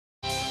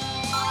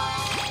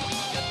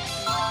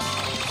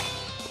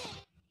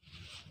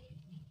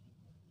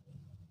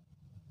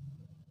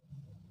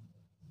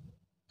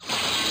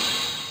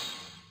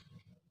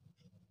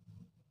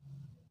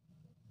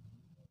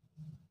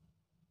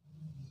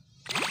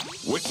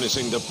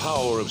witnessing the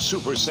power of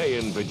Super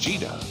Saiyan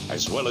Vegeta,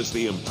 as well as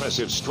the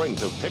impressive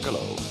strength of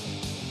Piccolo.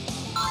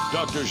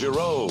 Dr.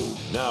 Gero,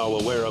 now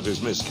aware of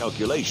his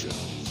miscalculation,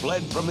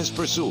 fled from his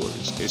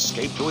pursuers,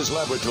 escaped to his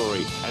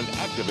laboratory, and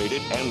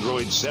activated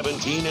Androids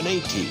 17 and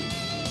 18.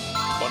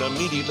 But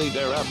immediately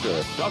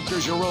thereafter,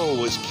 Dr. Gero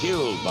was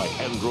killed by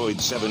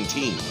Android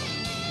 17.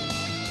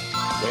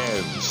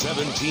 Then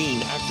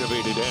 17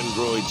 activated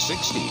Android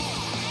 16,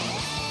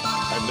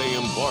 and they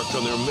embarked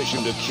on their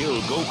mission to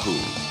kill Goku,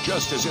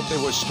 just as if they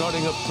were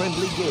starting a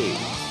friendly game.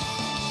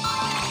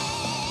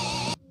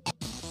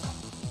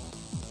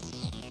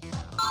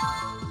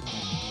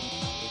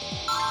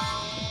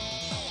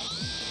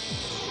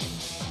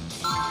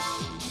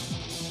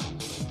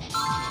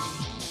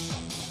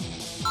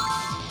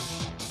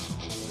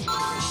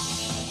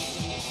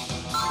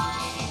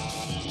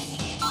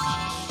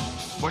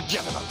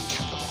 Forget about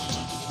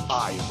Kakarot.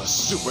 I am a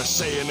Super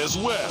Saiyan as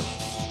well.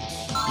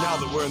 Now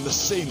that we're in the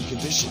same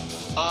condition,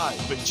 I,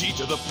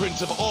 Vegeta, the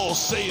Prince of all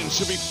Saiyans,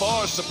 should be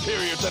far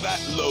superior to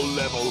that low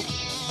level.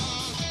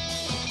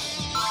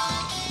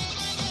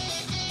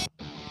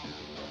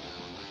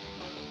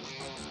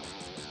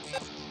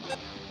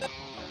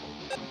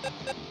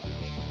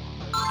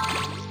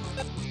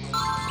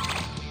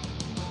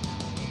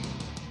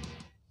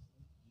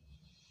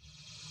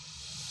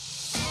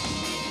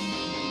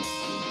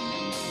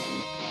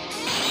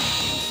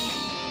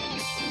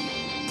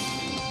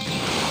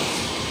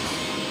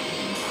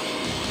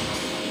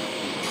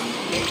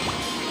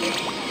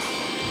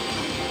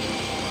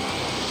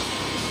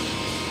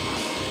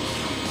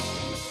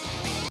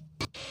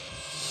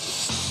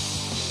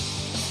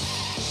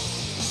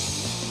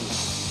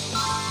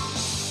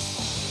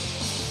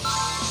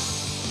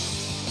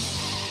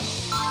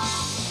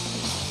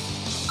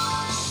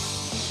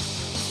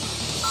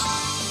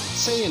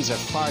 Saiyans are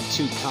far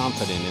too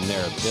confident in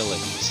their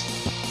abilities.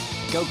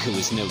 Goku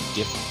is no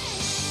different.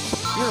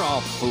 You're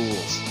all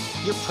fools.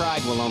 Your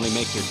pride will only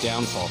make your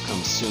downfall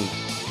come sooner.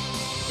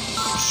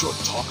 You sure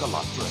talk a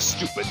lot for a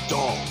stupid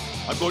doll.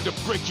 I'm going to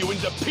break you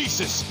into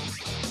pieces.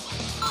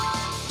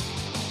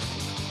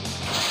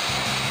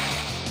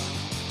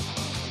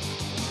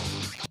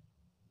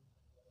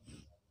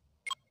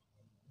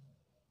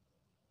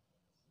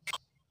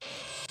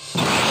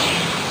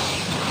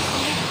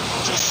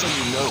 Just so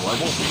you know, I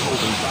won't be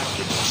holding back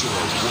your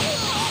Jiro's woman.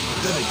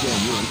 Then again,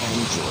 you're an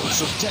android,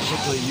 so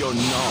technically you're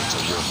not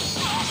a woman.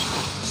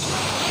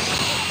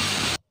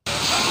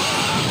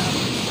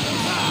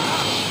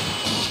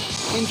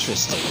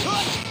 Interesting.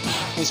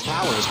 His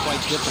power is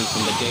quite different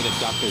from the data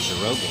Dr.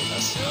 Gero gave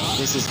us.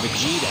 This is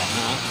Vegeta,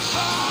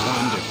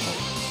 huh? Wonderful.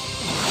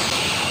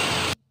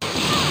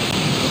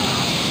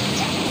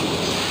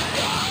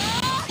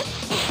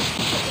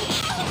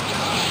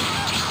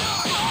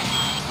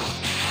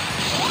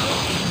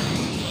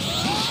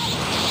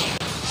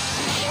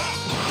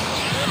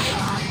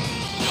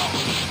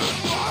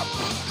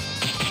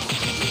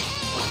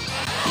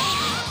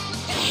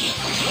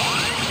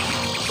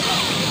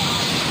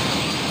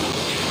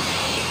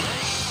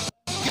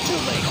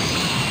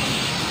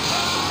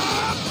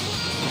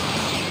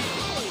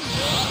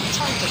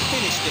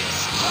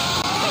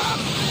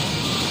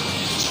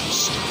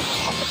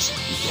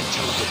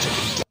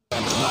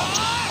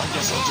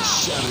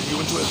 Shatter you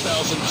into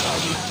 1,000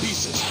 tiny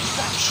pieces.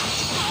 That's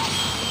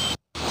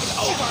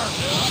over!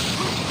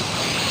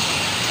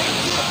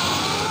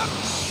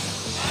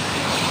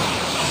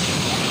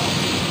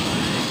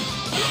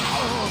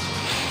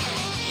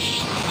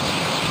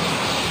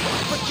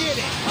 Forget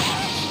it!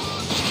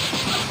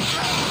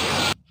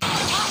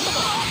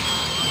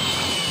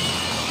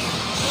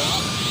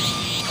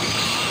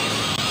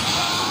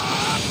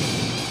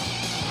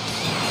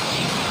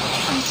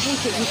 I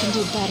take it you can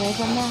do better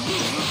than that?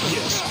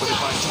 Yes, but if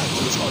I tried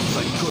to as hard as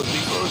I could,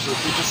 the Earth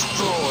would be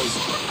destroyed.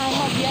 I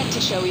have yet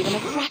to show even a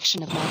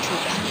fraction of my true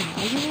power.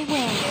 Are you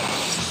aware?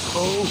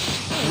 Oh,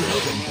 well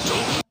then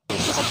don't.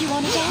 Looks like you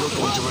want to die? You're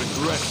going to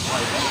regret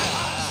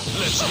fighting.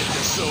 Let's get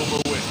this over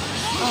with.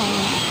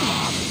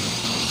 Oh.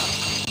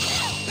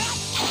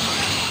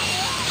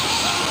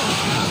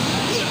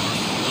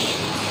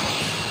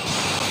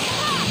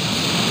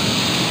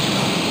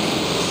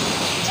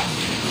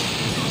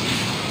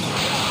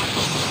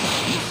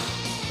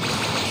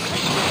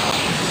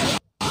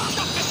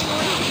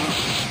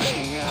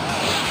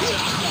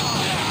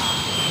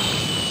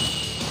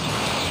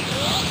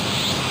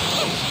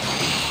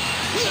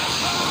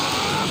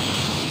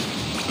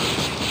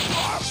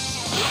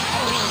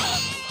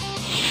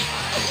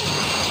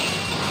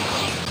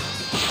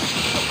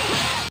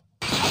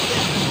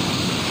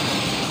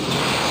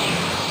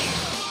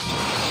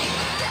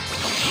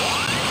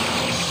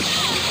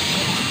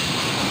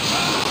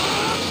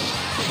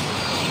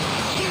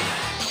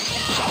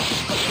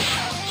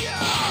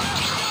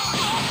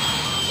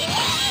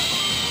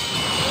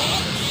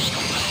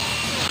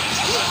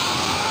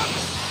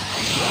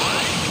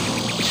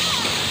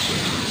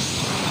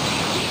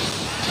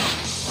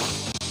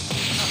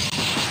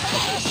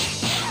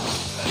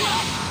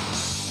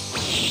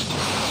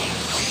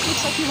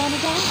 Looks like you want to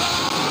die?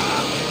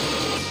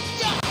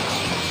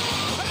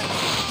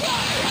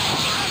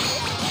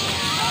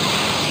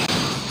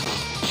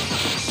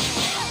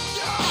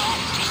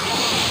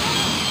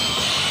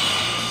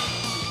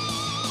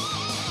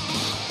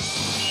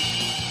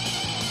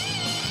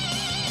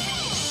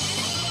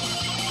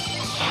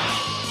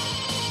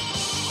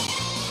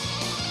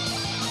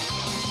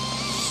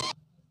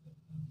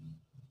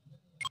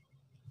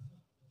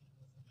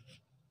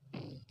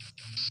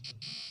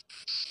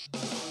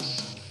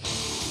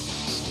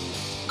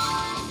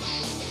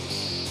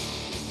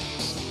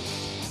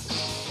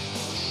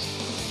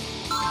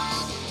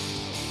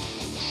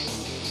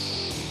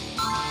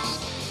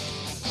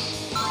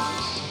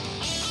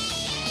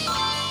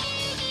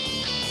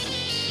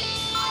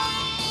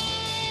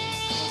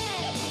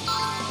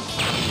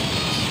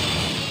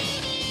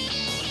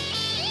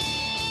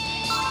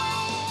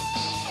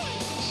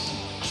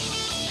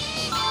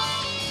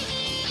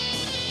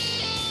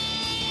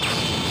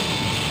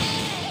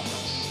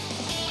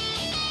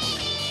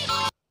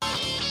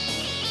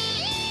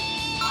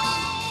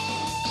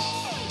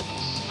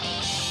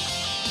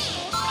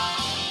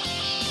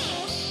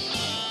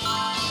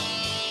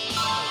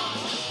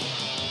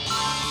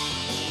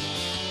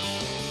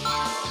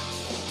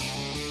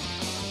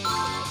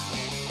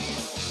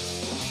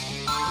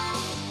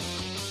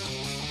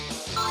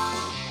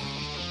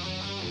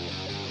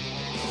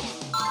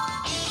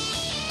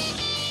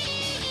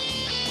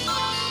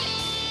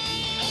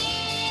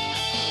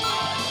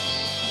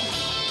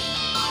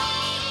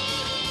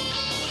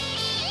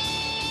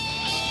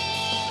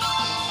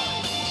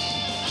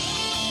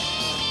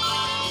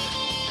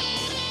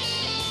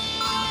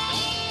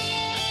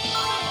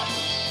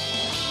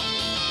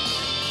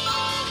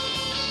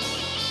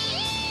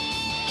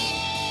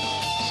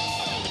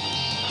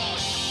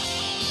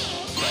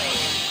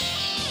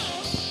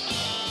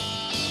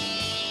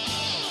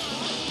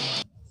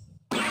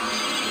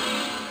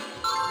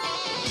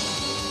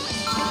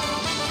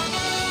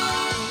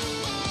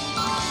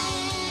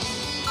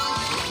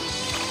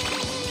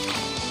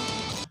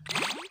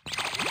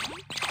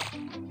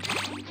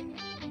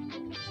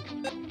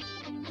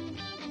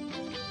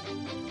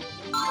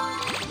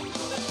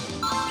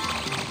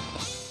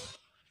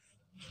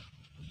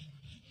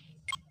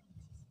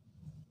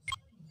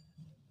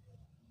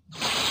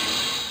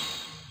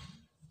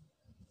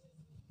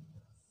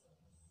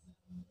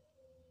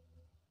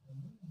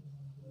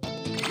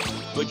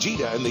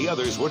 Vegeta and the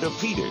others were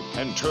defeated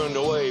and turned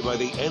away by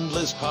the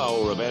endless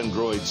power of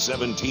androids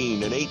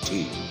 17 and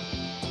 18.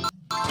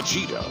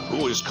 Vegeta,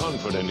 who was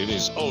confident in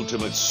his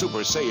ultimate Super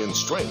Saiyan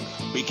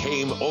strength,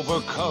 became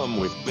overcome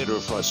with bitter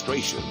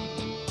frustration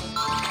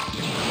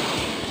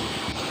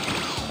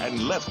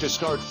and left to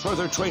start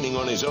further training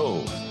on his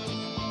own.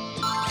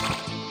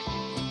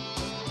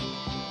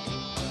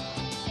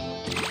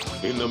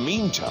 In the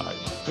meantime,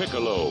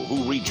 Piccolo,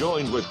 who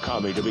rejoined with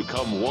Kami to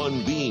become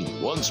one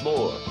being once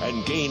more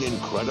and gain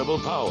incredible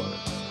power,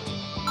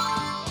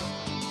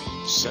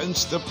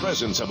 sensed the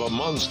presence of a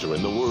monster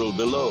in the world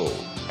below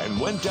and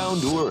went down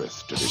to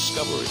Earth to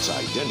discover its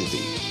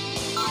identity.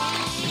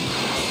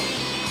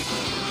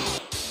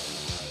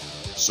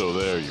 So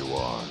there you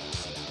are.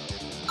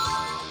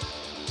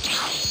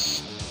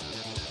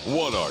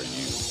 What are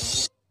you?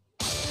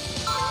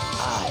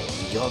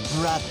 I'm your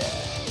brother.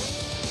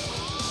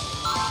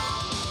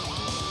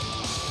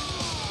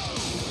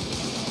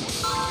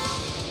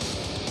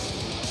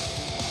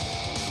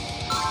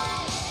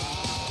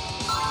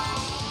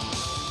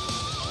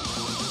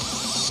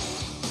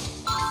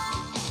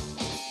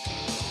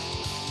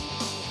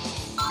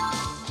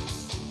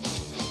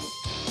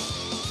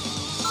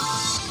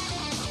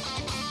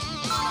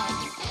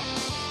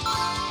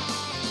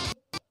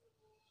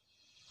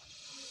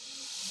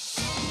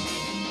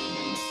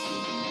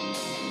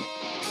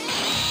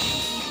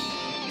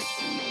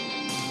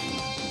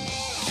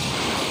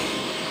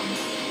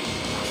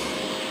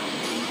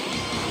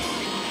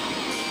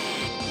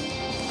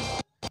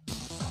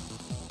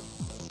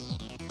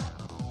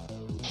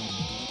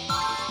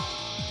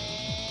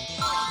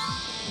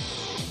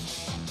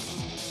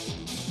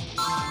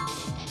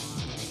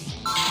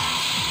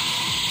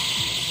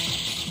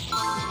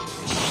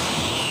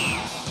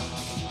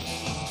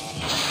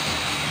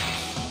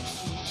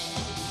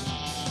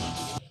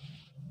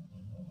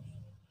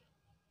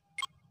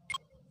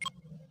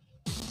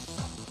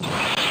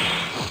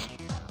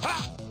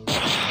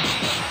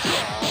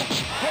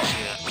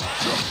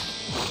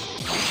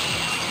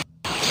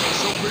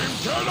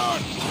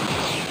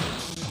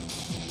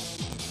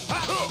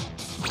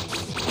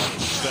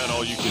 Is that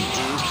all you can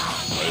do?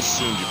 I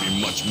assumed you'd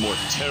be much more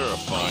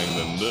terrifying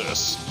than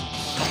this.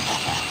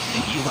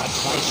 You are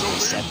quite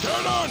deceptive.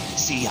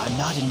 See, I'm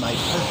not in my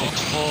perfect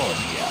form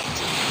yet.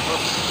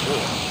 Perfect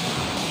form?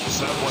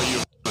 Is that why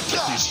you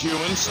attack these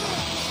humans?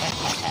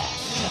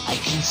 I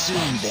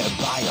consume their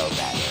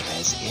biomatter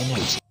as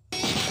energy.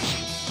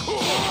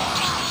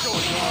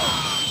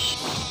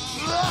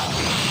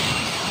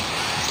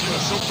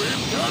 Special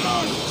beam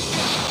cannon!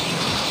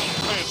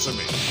 Answer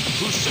me.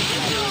 Who sent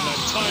you here in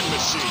that time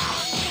machine?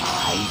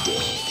 I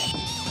did.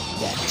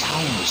 That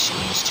time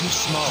machine was too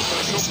small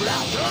for this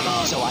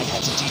battle, so I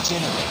had to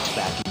degenerate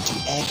back into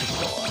egg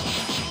form.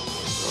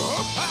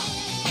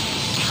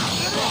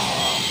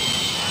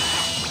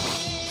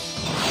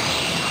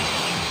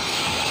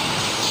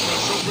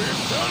 Special beam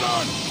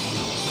cannon!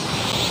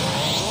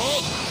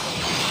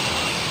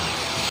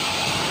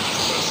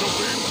 Special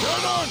beam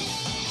cannon!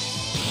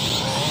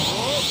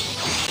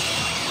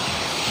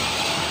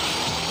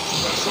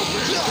 Special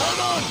beam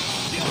cannon!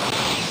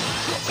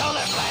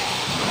 Solar flare!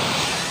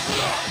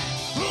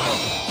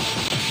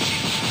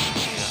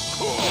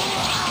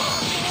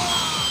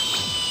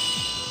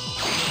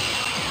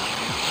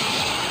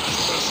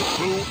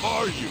 Who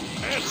are you?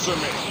 Answer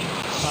me!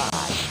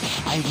 Fine,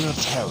 I will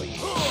tell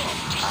you.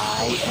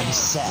 I am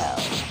Cell,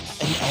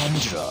 an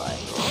android.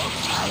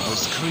 I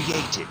was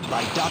created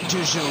by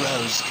Dr.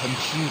 Giroux's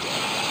computer.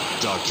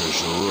 Dr.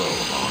 Giroux.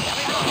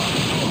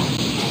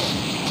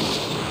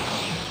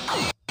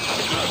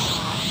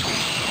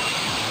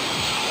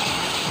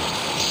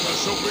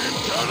 Special beam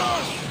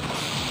cannon!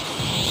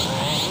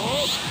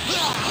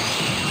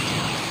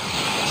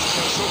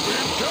 Special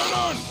beam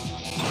cannon!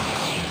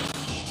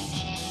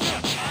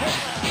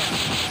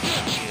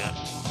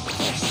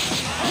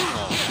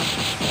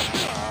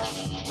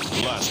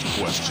 Last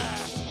question.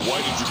 Why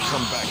did you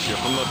come back here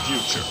from the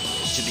future?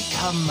 To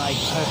become my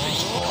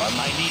perfect form,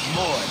 I need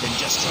more than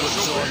just to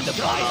absorb the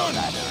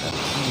biomatter of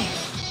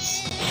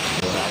humans.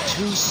 There are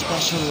two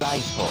special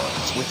life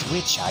forms with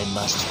which I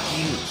must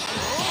fuse.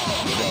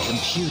 The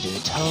computer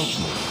told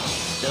me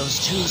those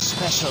two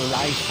special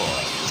life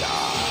forms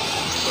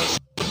are...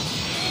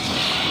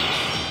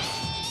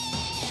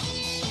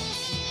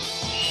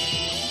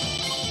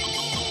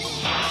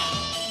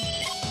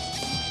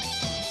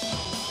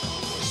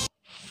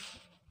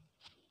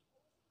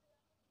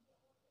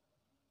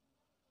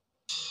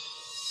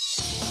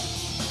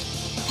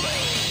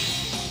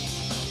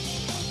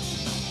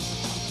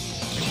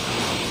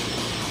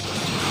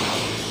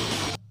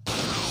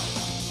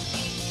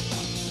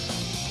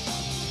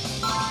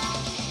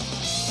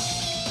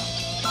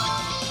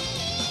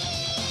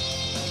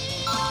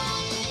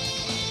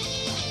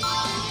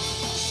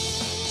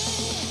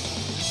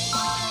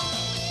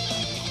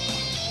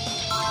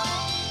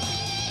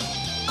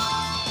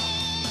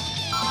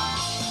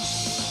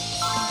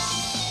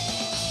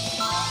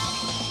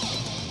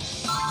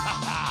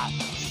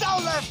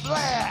 Solar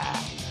flare!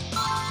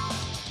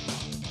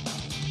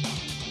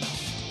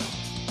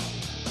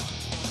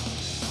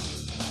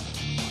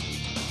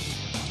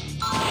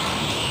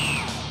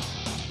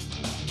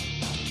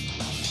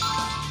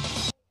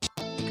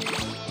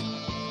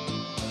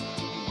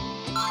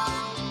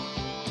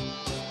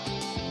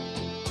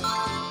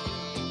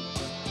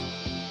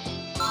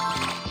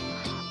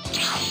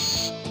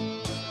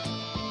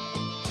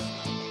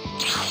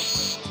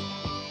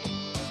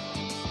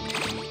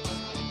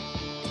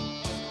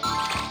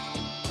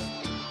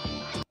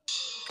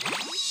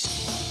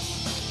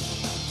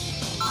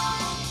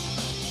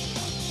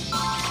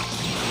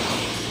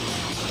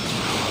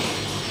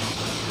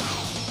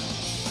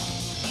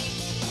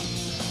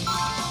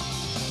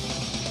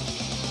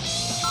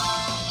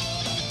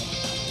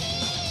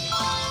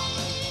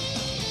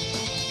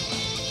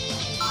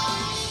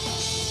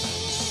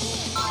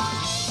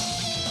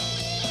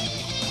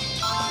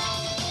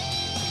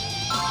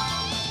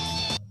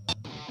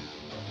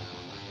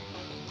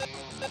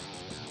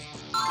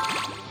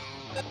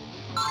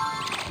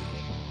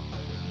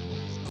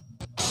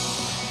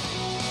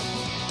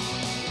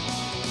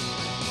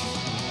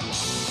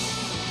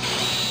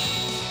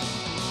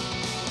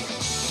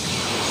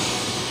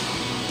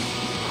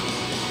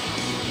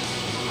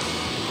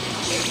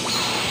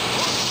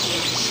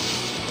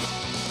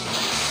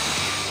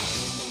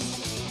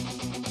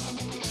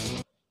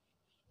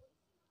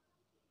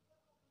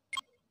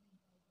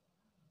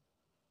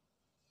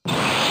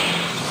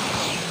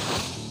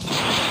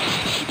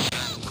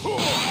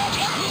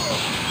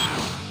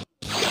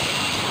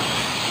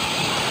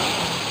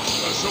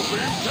 Special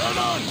beam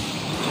cannon!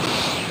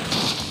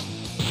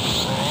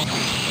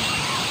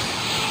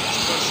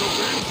 Special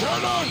beam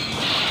cannon!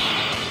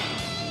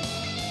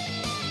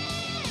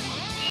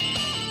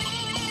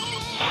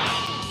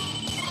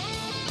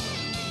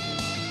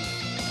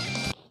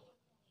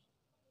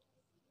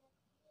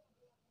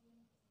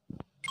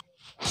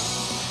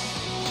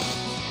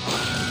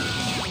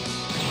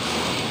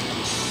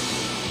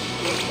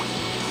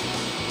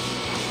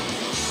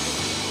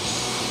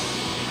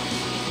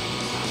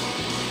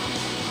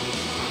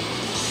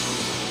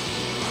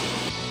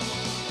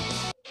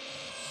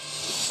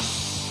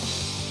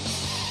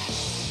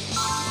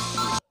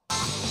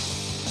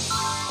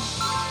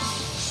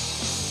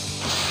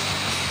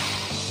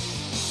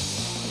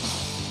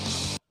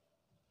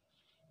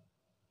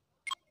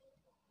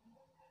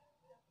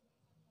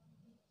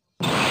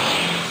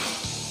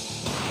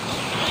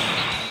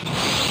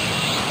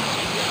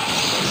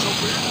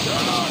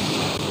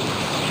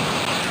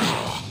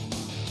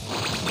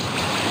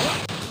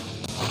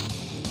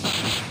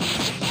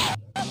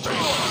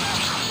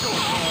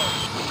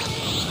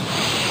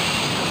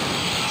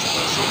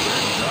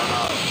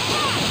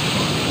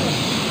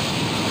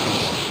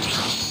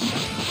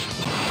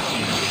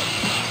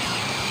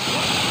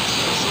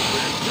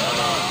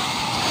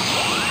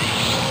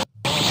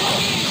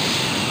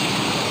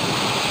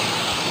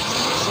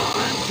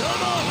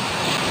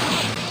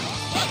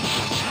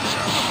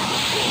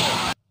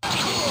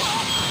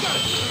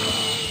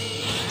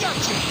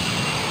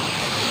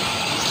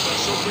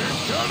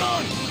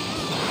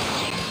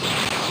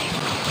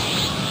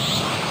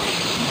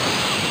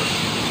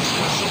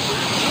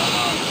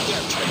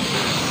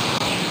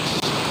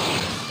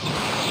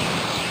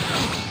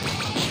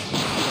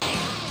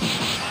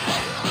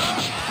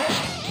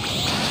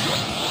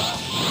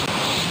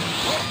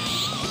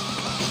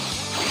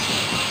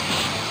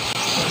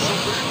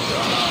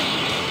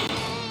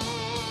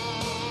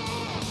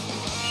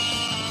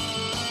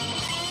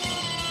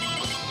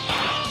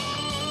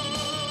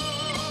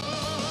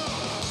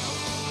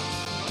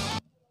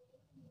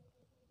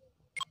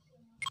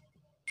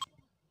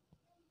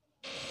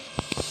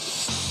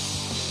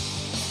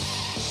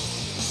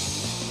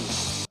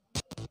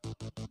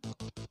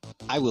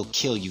 I will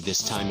kill you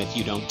this time if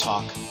you don't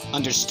talk.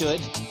 Understood?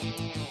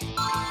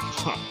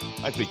 Huh.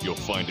 I think you'll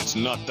find it's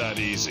not that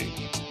easy.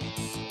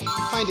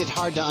 I find it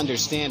hard to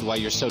understand why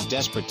you're so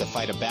desperate to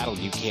fight a battle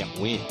you can't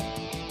win.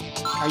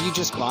 Are you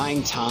just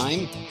buying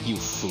time, you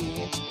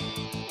fool?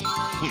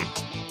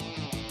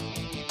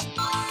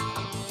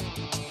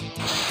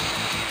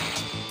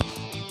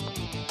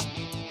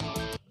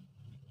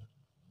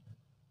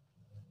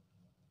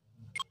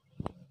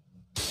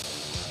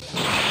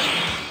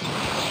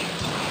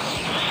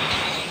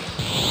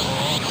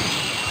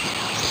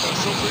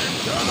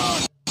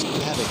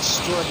 You have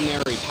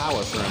extraordinary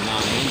power for a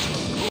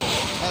non-android.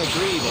 I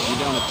agree that you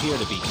don't appear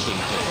to be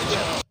Kingpin.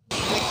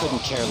 I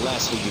couldn't care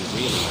less who you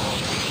really are.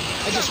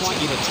 I just want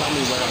you to tell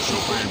me where I can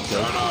find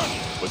Goku.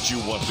 But you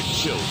want to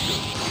kill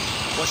him.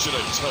 Why should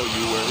I tell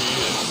you where he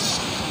is?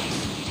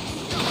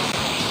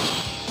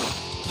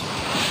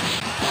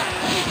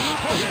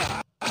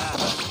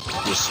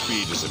 Your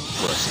speed is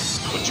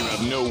impressive, but you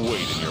have no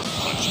weight in your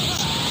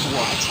punches.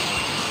 What?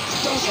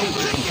 Don't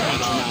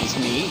patronize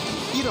me.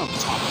 You don't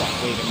talk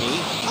that way to me.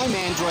 I'm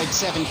Android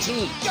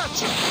 17.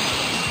 Gotcha!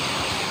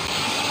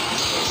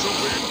 Special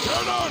beam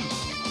cannon!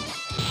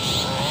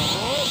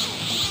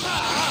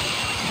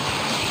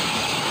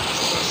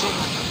 Special...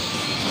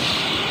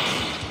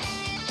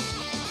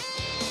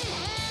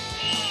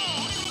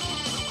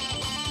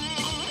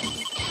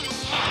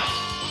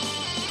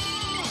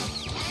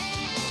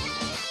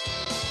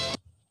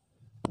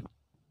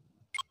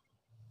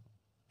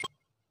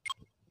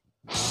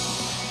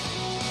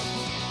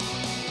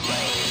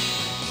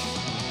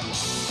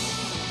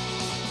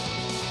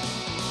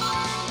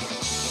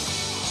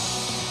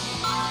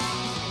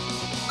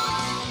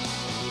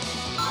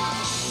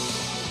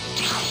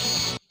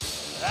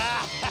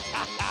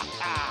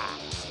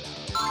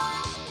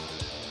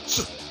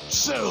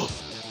 Cell!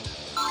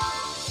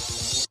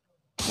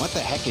 What the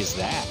heck is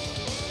that?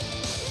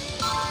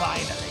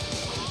 Finally,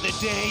 the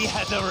day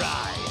has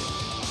arrived.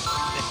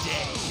 The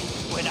day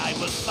when I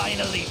will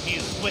finally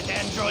fuse with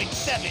Android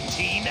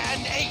 17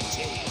 and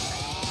 18.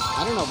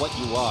 I don't know what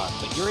you are,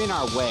 but you're in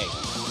our way.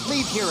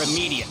 Leave here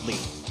immediately.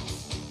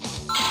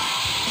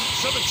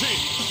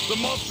 17! The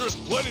monster is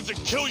planning to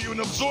kill you and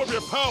absorb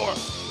your power!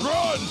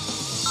 Run!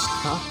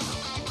 Huh?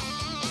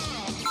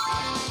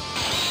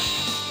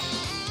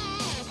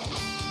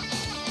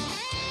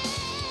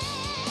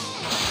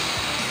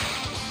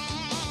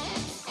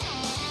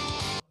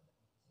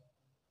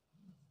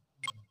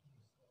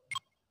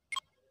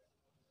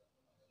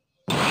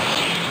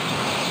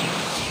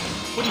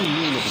 What do you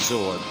mean,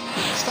 absorb?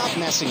 Stop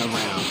messing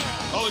around.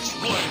 I'll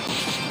explain.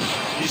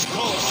 He's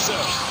called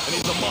Cell, and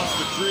he's a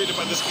monster created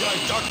by this guy,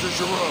 Dr.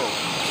 Giro.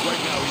 Right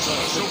now he's on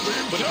a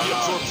beam, but if he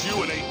absorbs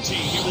you at 18,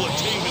 he will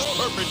attain his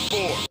perfect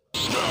form.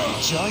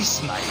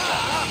 Rejoice, my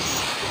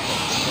friends.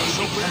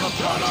 Special beam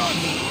cannon!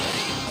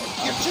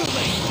 You're too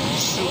late.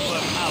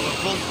 Super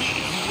powerful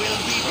being will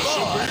be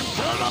born.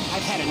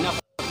 I've had enough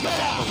of your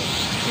babbling.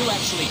 You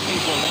actually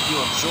think we'll let you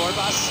absorb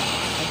us?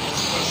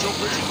 Special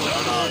being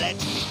let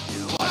me.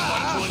 I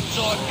want to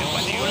absorb you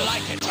whether you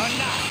like it or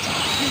not.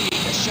 You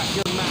need to shut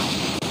your mouth.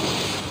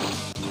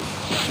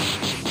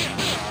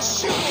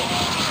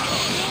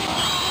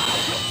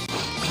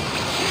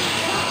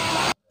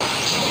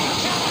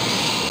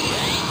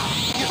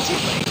 You're too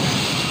late.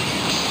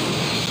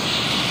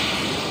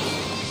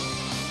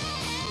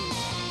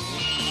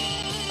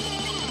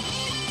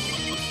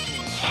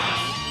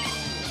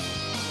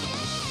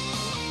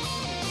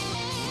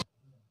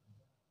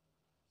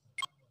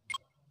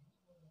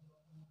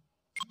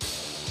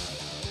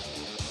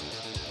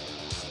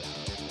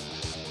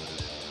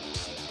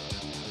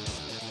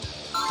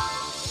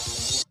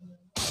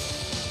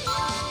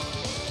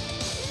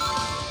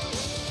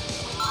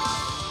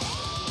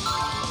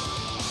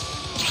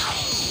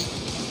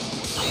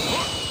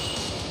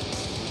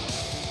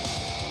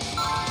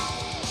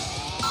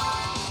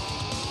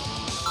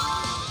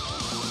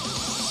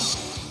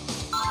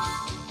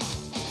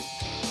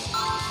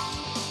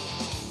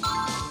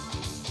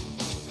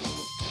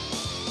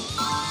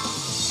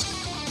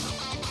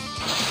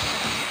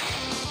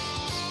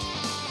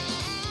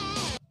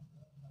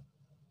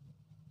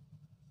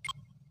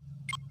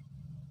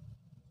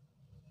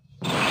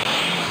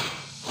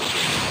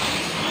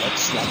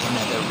 Looks like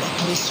another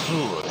reckless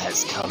fool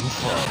has come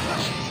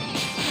forward.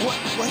 What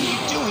are you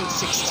doing,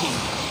 16?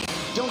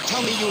 Don't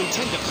tell me you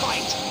intend to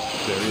fight.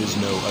 There is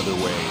no other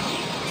way.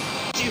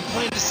 Do you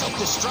plan to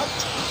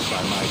self-destruct?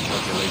 By my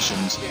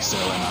calculations,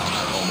 Cell and I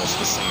have almost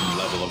the same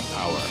level of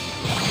power.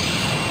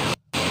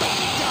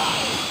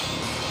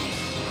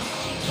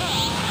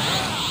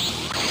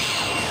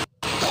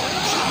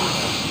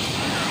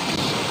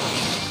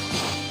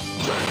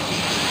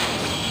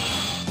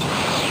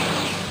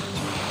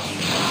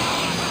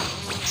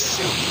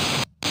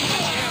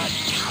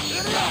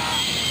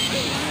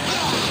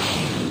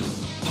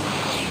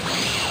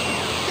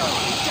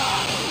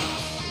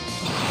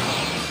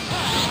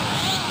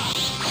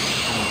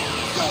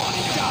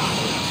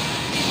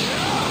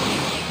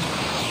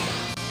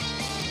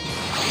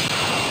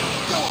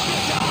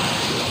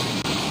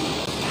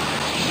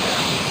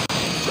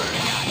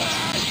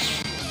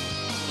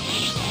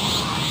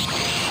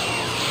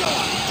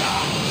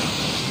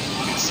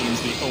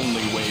 Seems the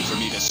only way for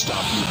me to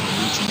stop you from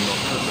reaching your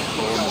perfect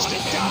form is to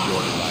end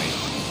your life.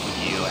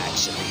 You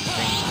actually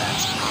think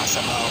that's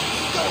possible?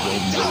 I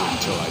won't know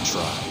until I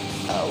try.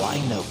 Oh, I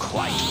know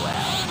quite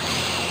well.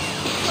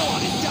 Go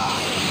on and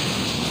die!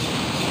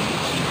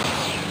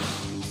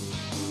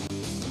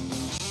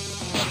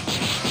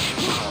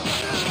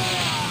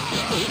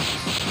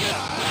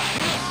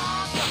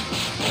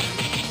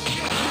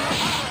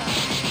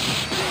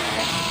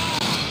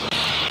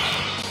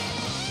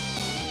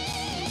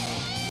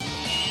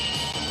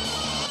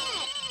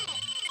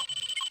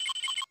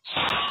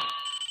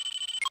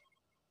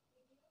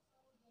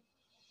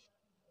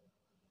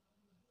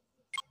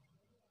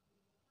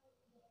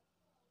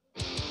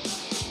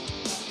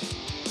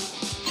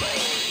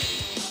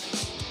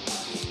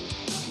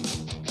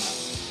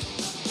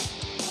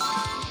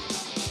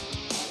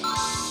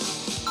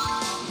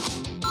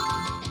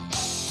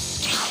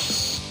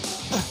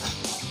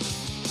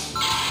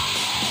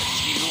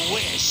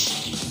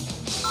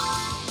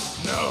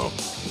 No.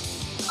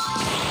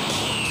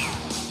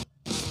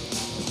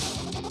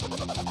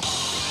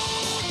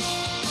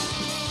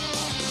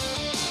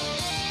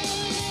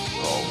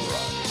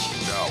 Alright,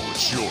 now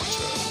it's your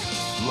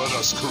turn. Let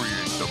us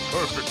create the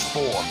perfect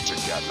form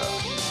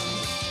together.